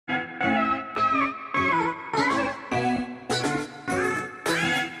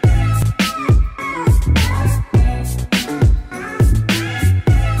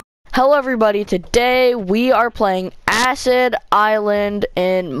everybody, today we are playing Acid Island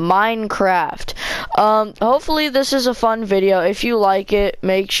in Minecraft. Hopefully this is a fun video. If you like it,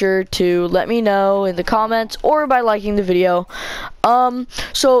 make sure to let me know in the comments or by liking the video.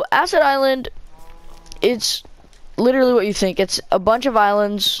 So Acid Island, it's literally what you think. It's a bunch of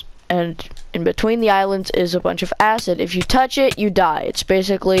islands, and in between the islands is a bunch of acid. If you touch it, you die. It's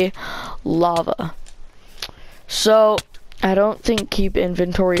basically lava. So I don't think keep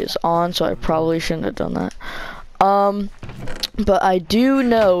inventory is on, so I probably shouldn't have done that. But I do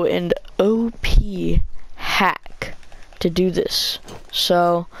know an OP hack to do this.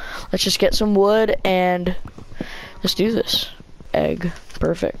 So let's just get some wood and let's do this. Egg,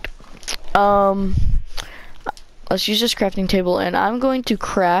 perfect. Let's use this crafting table, and I'm going to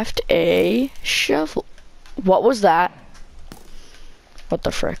craft a shovel. What was that? What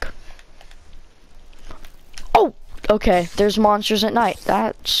the frick? Oh! Okay, there's monsters at night.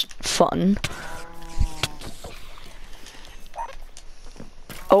 That's fun.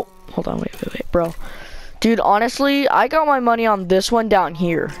 Oh, hold on, wait, bro. Dude, honestly, I got my money on this one down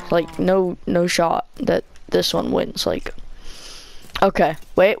here. Like, no shot that this one wins. Like, okay,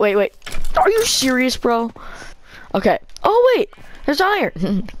 wait. Are you serious, bro? Okay. Oh, wait, there's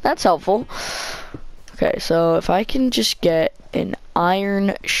iron. That's helpful. Okay, so if I can just get an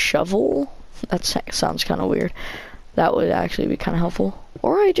iron shovel, that sounds kind of weird. That would actually be kind of helpful.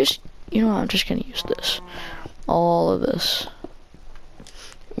 Or I just, you know, I'm just gonna use this. All of this.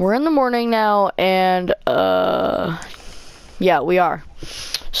 We're in the morning now, and yeah, we are.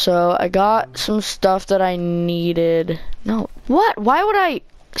 So I got some stuff that I needed. No, what? Why would I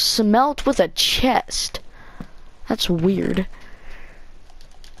smelt with a chest? That's weird.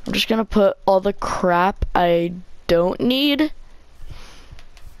 I'm just gonna put all the crap I don't need.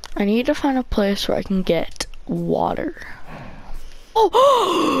 I need to find a place where I can get water.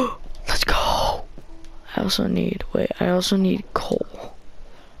 Oh, let's go. I also need coal.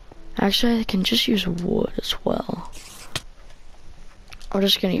 Actually, I can just use wood as well. I'm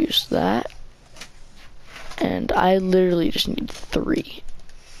just gonna use that. And I literally just need 3.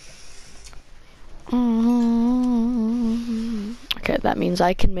 Okay, that means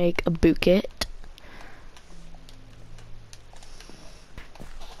I can make a bucket.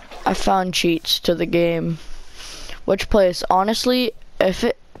 I found cheats to the game. Which place? Honestly, I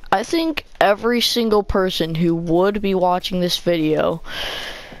think every single person who would be watching this video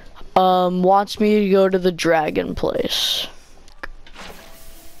wants me to go to the dragon place.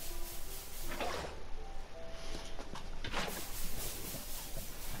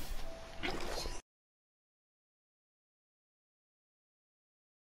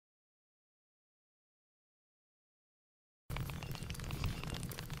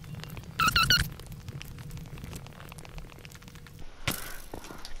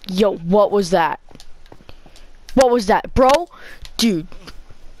 Yo, what was that? What was that, bro? Dude.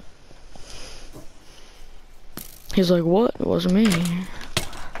 He's like, what? It wasn't me. Oh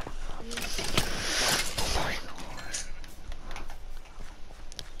my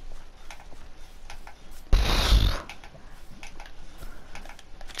God.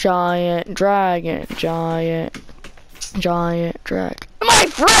 Giant dragon. Giant dragon. My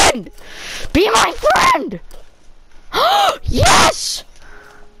friend! Be my friend! Yes!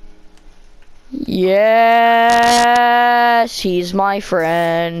 Yes, he's my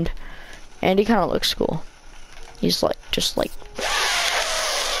friend. And he kind of looks cool. He's like, just like.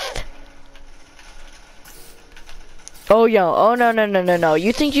 Oh, yo. Oh, no.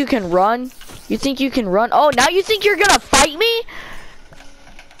 You think you can run? You think you can run? Oh, now you think you're gonna fight me?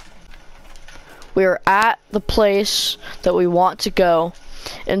 We're at the place that we want to go.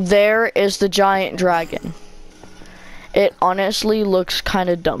 And there is the giant dragon. It honestly looks kind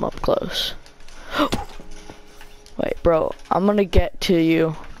of dumb up close. Wait, bro, I'm gonna get to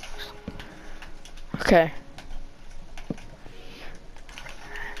you. Okay.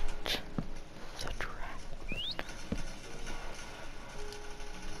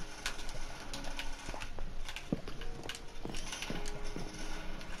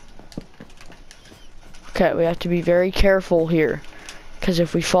 Okay, we have to be very careful here, because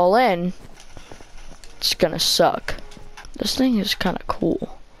if we fall in, it's gonna suck. This thing is kind of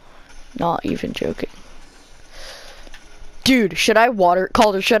cool. Not even joking. Dude, should I water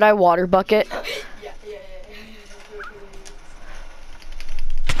bucket? What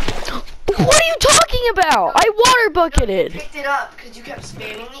are you talking about? I water bucketed. You picked it up because you kept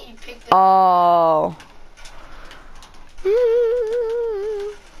spamming it. You picked it up. Oh.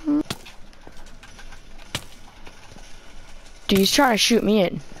 Dude, he's trying to shoot me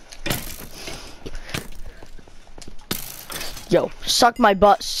in. Yo, suck my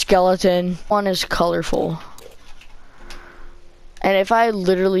butt, skeleton. One is colorful. And if I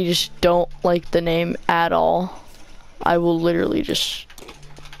literally just don't like the name at all, I will literally just...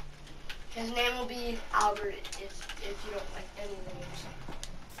 His name will be Albert if you don't like any names.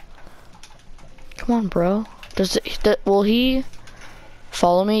 Come on, bro. Will he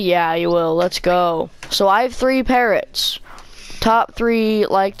follow me? Yeah, he will. Let's go. So I have 3 parrots. Top 3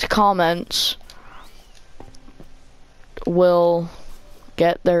 liked comments will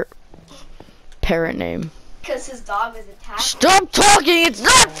get their parrot name. Because his dog was attacked. Stop talking! It's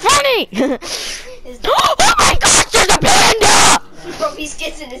not funny! His dog, Oh my gosh, there's a panda! bro, he's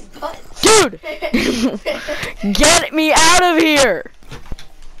kissing his butt. Dude! Get me out of here!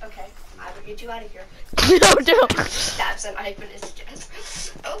 Okay, I will get you out of here. No, dude. Stabs a knife in his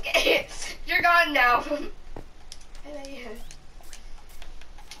chest. Okay, you're gone now.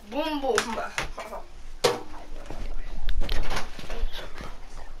 Boom, boom.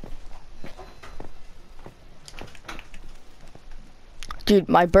 Dude,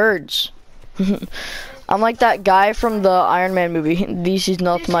 my birds. I'm like that guy from the Iron Man movie. This is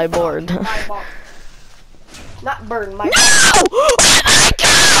not my board. My ball. Not bird, my No! Oh my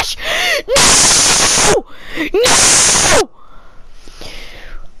gosh! No! No!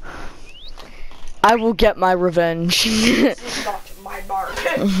 I will get my revenge. This is not my bar.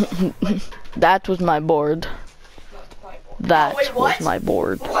 That was my board. That Wait, was what? my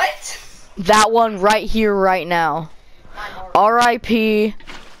board. What? That one right here, right now. R.I.P.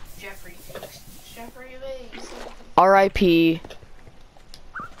 Jeffrey takes. Jeffrey Bates. R.I.P.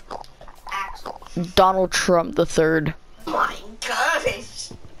 Axel. Donald Trump the third. My gosh.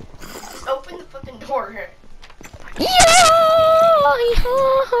 Just open the fucking door here.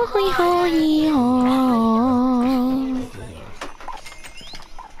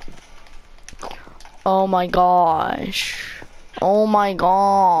 Oh my gosh. Oh my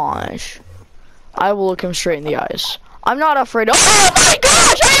gosh. I will look him straight in the eyes. I'm not afraid of— oh my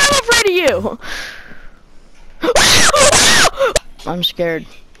gosh, I am afraid of you! I'm scared.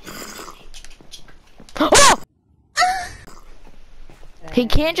 Oh! He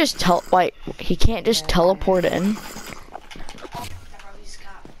can't just he can't just teleport in. Stop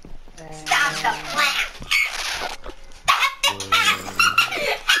the plant.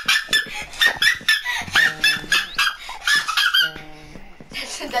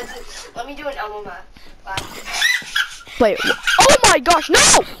 That's it. Let me do an Elmo laugh. Wait, oh my gosh, no!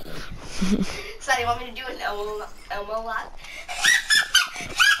 Sonny, want me to do an Elmo laugh?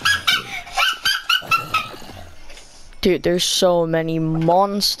 Dude, there's so many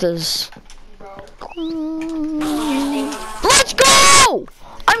monsters. Bro. Let's go!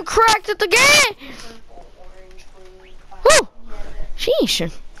 I'm cracked at the game! Woo!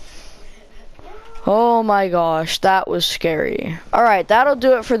 Sheesh. Oh my gosh, that was scary. Alright, that'll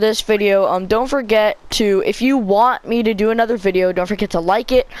do it for this video. Don't forget to, if you want me to do another video, don't forget to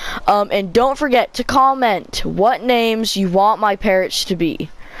like it. And don't forget to comment what names you want my parrots to be.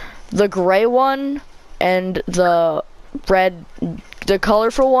 The gray one and the red, the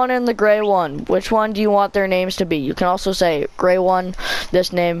colorful one and the gray one. Which one do you want their names to be? You can also say gray one,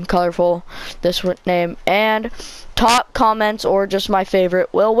 this name, colorful, this name, and top comments or just my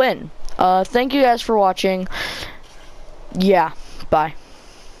favorite will win. Thank you guys for watching. Yeah, bye.